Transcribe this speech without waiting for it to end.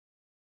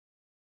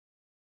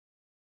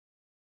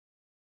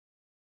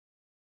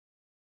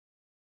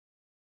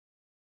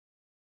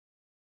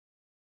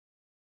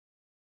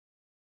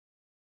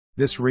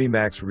This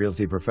RE/MAX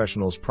Realty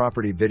Professionals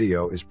property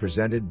video is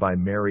presented by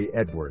Mary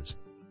Edwards.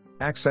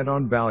 Accent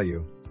on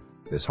value.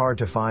 This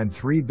hard-to-find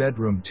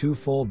 3-bedroom,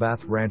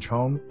 2-full-bath ranch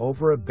home,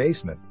 over a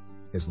basement,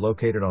 is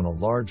located on a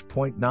large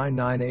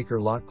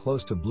 0.99-acre lot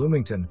close to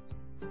Bloomington,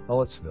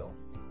 Ellettsville,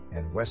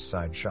 and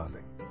Westside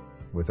shopping.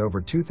 With over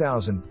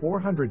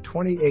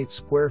 2,428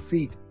 square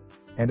feet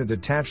and a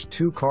detached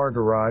 2-car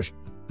garage,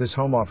 this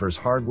home offers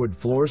hardwood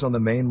floors on the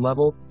main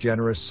level,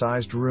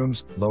 generous-sized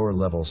rooms,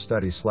 lower-level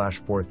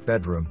study/4th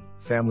bedroom,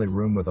 family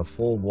room with a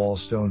full wall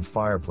stone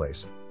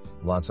fireplace,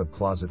 lots of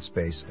closet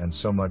space, and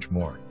so much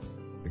more.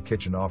 The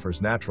kitchen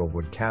offers natural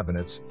wood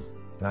cabinets,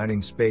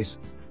 dining space,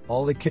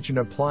 all the kitchen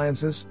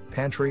appliances,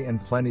 pantry,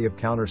 and plenty of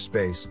counter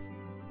space.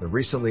 The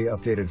recently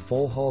updated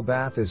full hall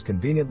bath is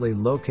conveniently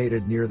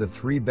located near the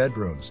 3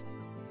 bedrooms.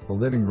 The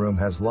living room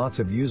has lots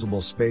of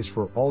usable space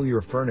for all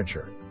your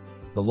furniture.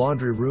 The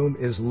laundry room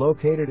is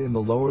located in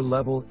the lower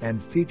level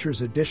and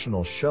features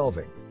additional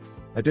shelving.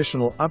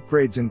 Additional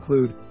upgrades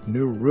include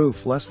new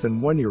roof less than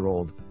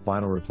 1-year-old,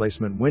 vinyl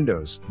replacement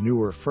windows,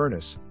 newer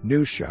furnace,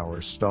 new shower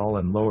stall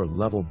and lower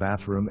level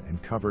bathroom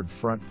and covered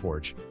front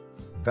porch.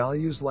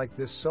 Values like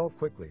this sell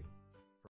quickly.